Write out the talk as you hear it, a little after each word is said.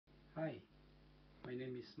Hi, my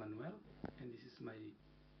name is Manuel and this is my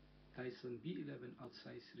Dyson B11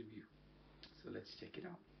 Outsize review. So let's check it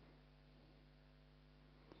out.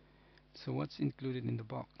 So what's included in the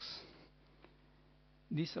box?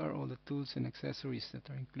 These are all the tools and accessories that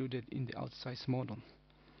are included in the Outsize model.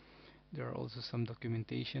 There are also some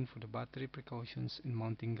documentation for the battery precautions and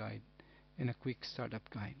mounting guide and a quick startup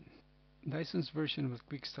guide. Dyson's version of a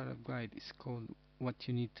quick startup guide is called What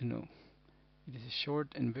You Need to Know. It is a short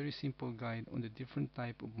and very simple guide on the different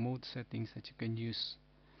type of mode settings that you can use,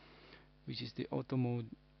 which is the auto mode,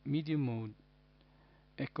 medium mode,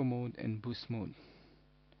 eco mode and boost mode.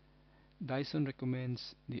 Dyson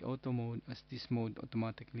recommends the auto mode as this mode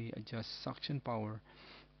automatically adjusts suction power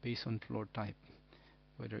based on floor type,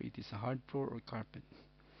 whether it is a hard floor or carpet.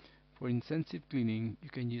 For intensive cleaning, you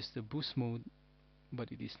can use the boost mode,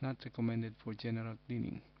 but it is not recommended for general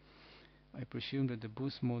cleaning. I presume that the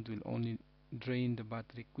boost mode will only drain the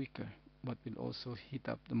battery quicker, but will also heat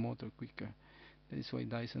up the motor quicker. That is why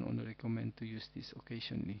Dyson only recommend to use this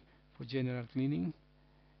occasionally. For general cleaning,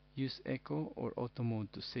 use Eco or Auto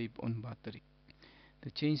mode to save on battery.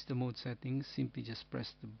 To change the mode settings, simply just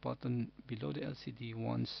press the button below the LCD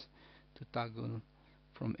once to toggle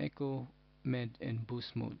from Eco, Med and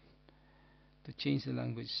Boost mode. To change the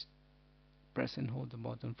language, press and hold the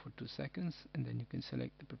button for 2 seconds and then you can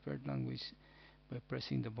select the preferred language by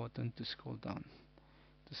pressing the button to scroll down.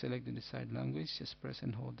 To select the desired language, just press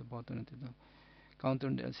and hold the button until the counter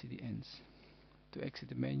on the LCD ends. To exit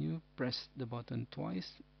the menu, press the button twice,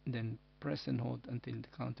 then press and hold until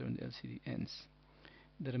the counter on the LCD ends.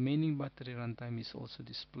 The remaining battery runtime is also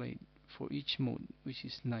displayed for each mode, which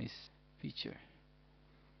is nice feature.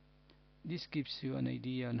 This gives you an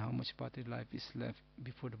idea on how much battery life is left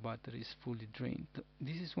before the battery is fully drained.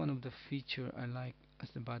 This is one of the features I like, as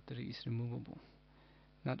the battery is removable.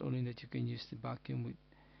 Not only that you can use the vacuum with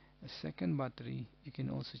a second battery, you can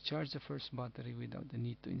also charge the first battery without the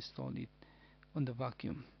need to install it on the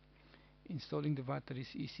vacuum. Installing the battery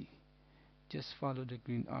is easy. Just follow the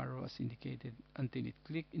green arrow as indicated until it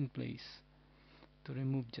clicks in place. To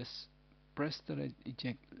remove, just press the red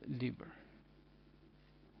eject lever.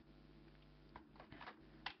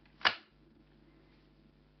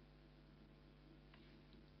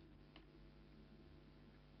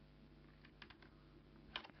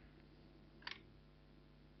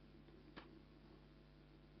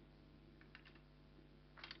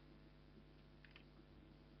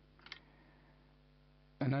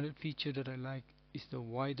 Another feature that I like is the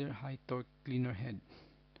wider high torque cleaner head.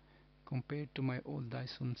 Compared to my old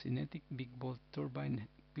Dyson Cinetic Big Bolt turbine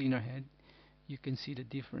cleaner head, you can see the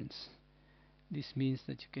difference. This means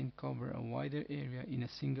that you can cover a wider area in a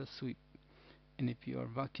single sweep, and if you are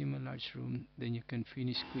vacuuming a large room, then you can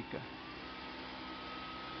finish quicker.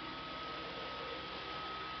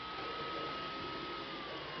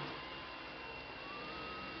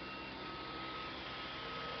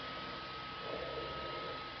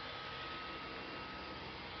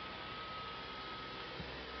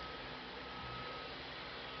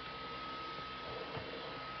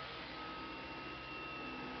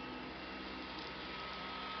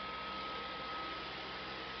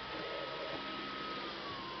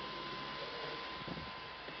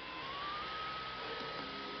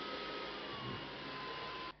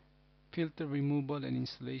 Filter removal and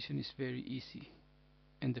installation is very easy,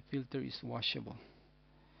 and the filter is washable.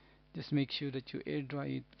 Just make sure that you air dry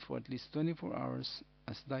it for at least 24 hours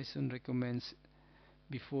as Dyson recommends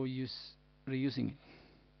before reusing it.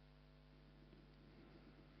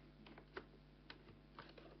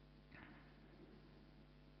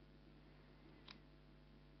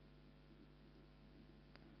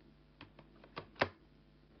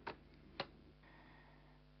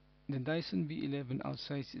 The Dyson B11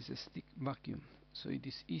 Outsize is a stick vacuum, so it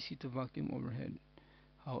is easy to vacuum overhead.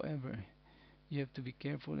 However, you have to be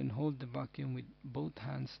careful and hold the vacuum with both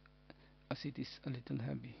hands as it is a little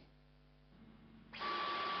heavy.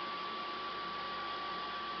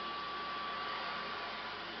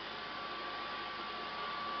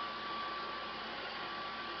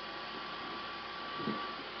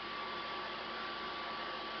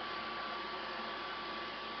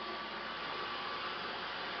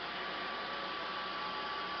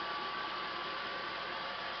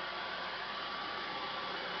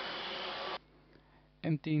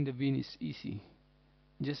 Emptying the bin is easy.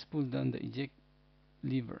 Just pull down the eject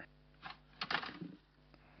lever.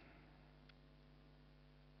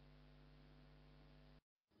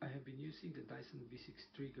 I have been using the Dyson V6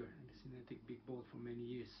 trigger and the Cinetic Big Bolt for many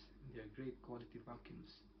years, and they are great quality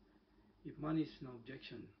vacuums. If money is no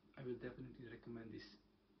objection, I will definitely recommend this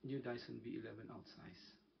new Dyson V11 Outsize.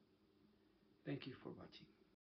 Thank you for watching.